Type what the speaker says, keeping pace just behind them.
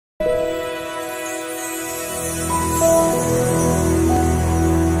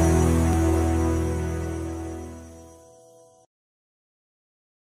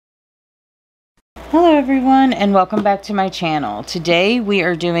Hello everyone and welcome back to my channel. Today we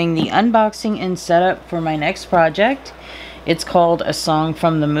are doing the unboxing and setup for my next project. It's called A Song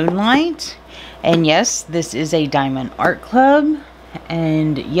from the Moonlight. And yes, this is a diamond art club.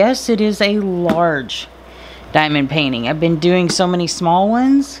 And yes, it is a large diamond painting. I've been doing so many small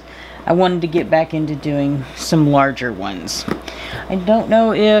ones. I wanted to get back into doing some larger ones. I don't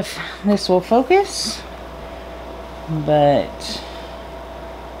know if this will focus, but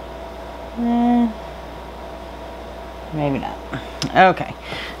maybe not. Okay,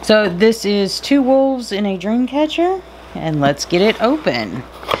 so this is 2 wolves in a dream catcher, and let's get it open.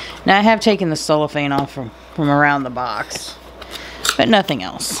 Now I have taken the cellophane off from around the box, but nothing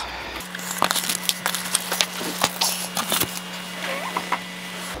else.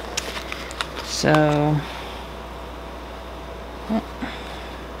 So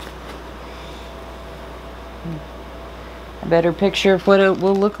a better picture of what it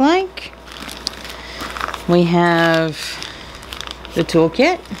will look like. We have the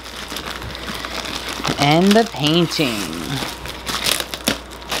toolkit and the painting.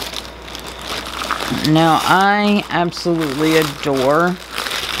 Now I absolutely adore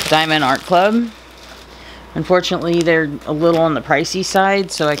Diamond Art Club. Unfortunately, they're a little on the pricey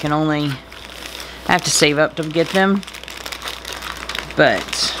side, so I have to save up to get them.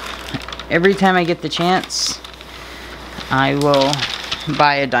 But every time I get the chance, I will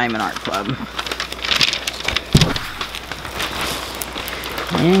buy a Diamond Art Club.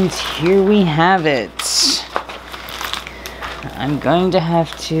 And here we have it. I'm going to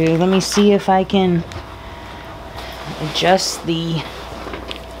have to, let me see if I can adjust the,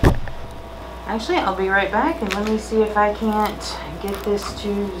 actually I'll be right back and let me see if I can't get this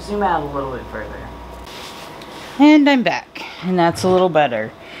to zoom out a little bit further. And I'm back, and that's a little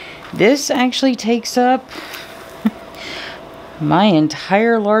better. This actually takes up my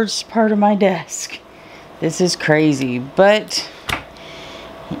entire large part of my desk. This is crazy, but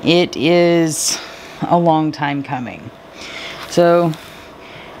it is a long time coming. So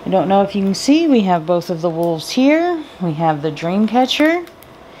I don't know if you can see, we have both of the wolves here. We have the dream catcher.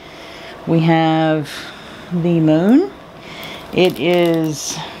 We have the moon. It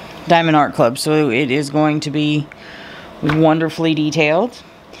is Diamond Art Club, so it is going to be wonderfully detailed.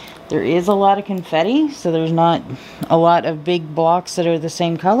 There is a lot of confetti, so there's not a lot of big blocks that are the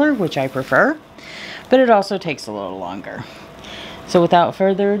same color, which I prefer, but it also takes a little longer. So without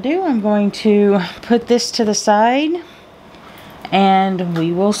further ado, I'm going to put this to the side and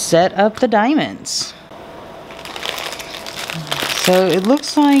we will set up the diamonds. So it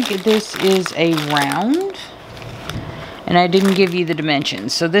looks like this is a round, and I didn't give you the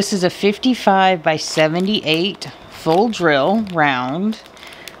dimensions. So this is a 55 by 78 full drill round.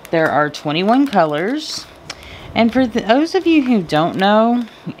 There are 21 colors. And for those of you who don't know,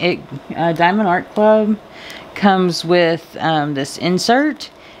 Diamond Art Club comes with this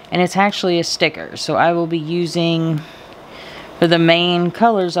insert, and it's actually a sticker. So I will be using, for the main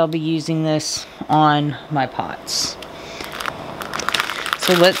colors, I'll be using this on my pots.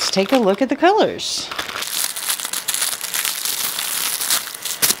 So let's take a look at the colors.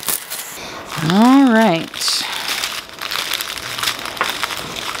 All right.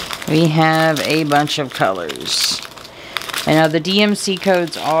 We have a bunch of colors. And now the DMC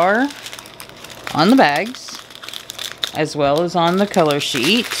codes are on the bags, as well as on the color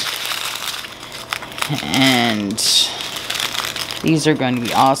sheet. And these are going to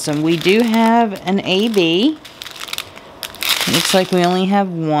be awesome. We do have an AB. Looks like we only have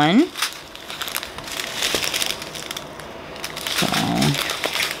one.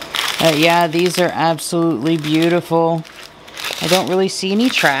 So, yeah, these are absolutely beautiful. I don't really see any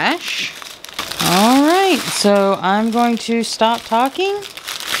trash. Alright, so I'm going to stop talking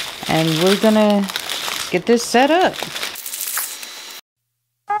and we're gonna get this set up.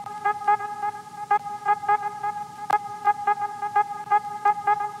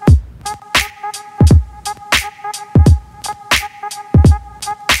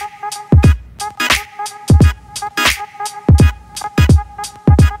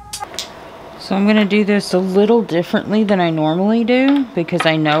 So I'm going to do this a little differently than I normally do, because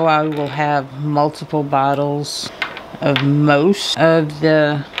I know I will have multiple bottles of most of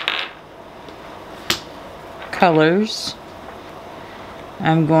the colors.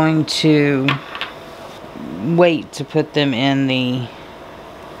 I'm going to wait to put them in the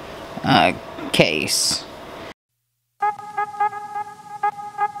case.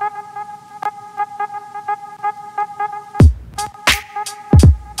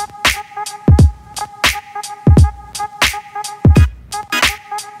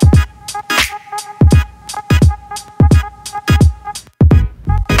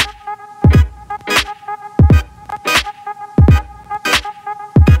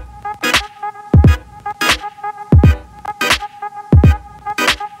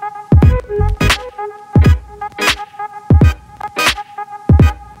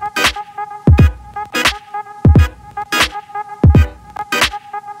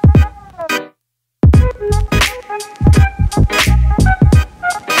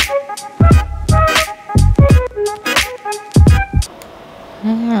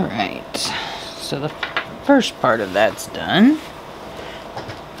 first part of that's done.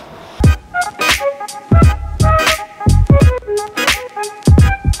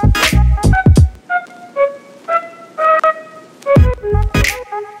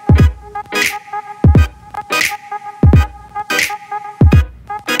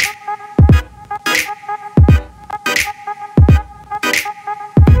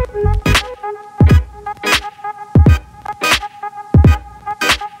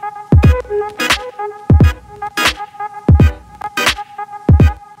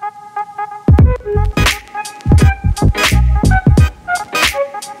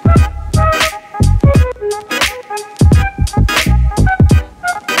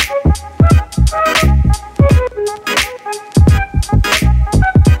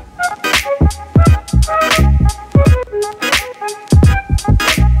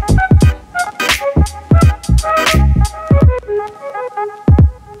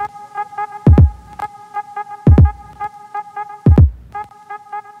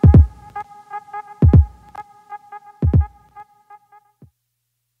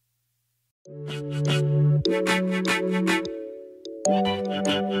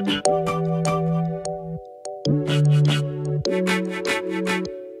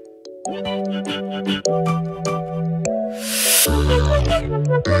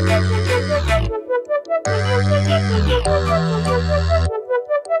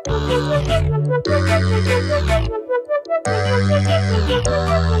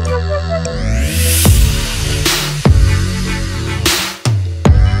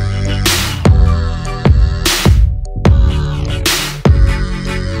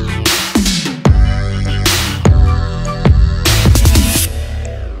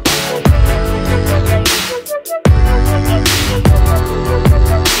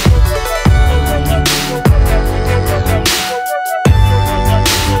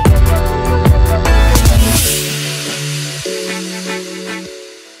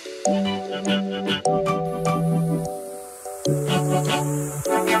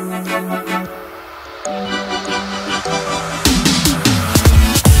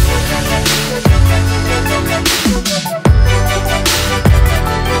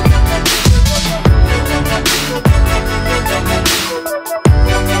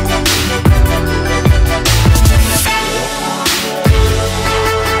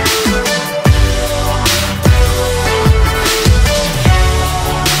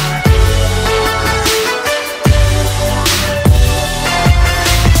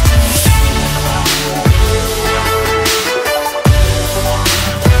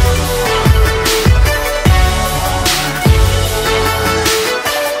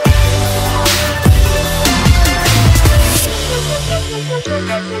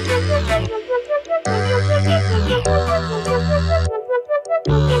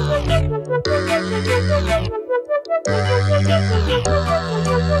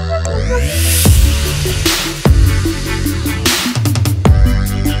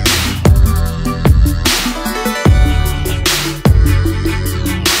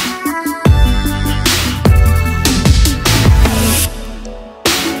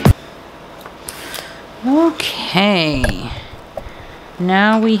 Okay,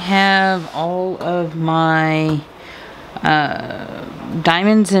 now we have all of my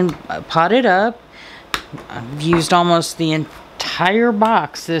diamonds and potted up. I've used almost the entire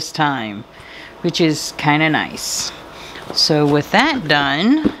box this time, which is kind of nice. So with that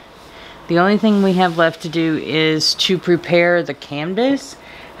done, the only thing we have left to do is to prepare the canvas.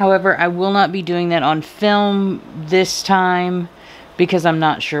 However, I will not be doing that on film this time because I'm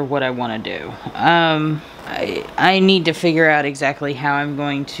not sure what I want to do. I need to figure out exactly how I'm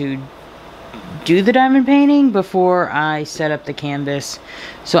going to do the diamond painting before I set up the canvas.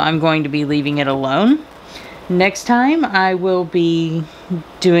 So I'm going to be leaving it alone. Next time I will be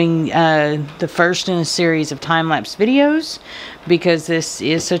doing the first in a series of time-lapse videos because this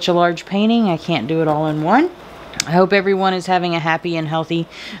is such a large painting. I can't do it all in one. I hope everyone is having a happy and healthy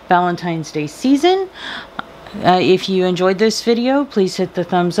Valentine's Day season. If you enjoyed this video, please hit the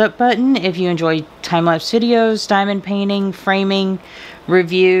thumbs up button. If you enjoy time-lapse videos, diamond painting, framing,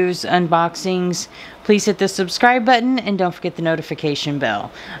 reviews, unboxings, please hit the subscribe button and don't forget the notification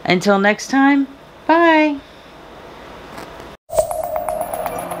bell. Until next time, bye!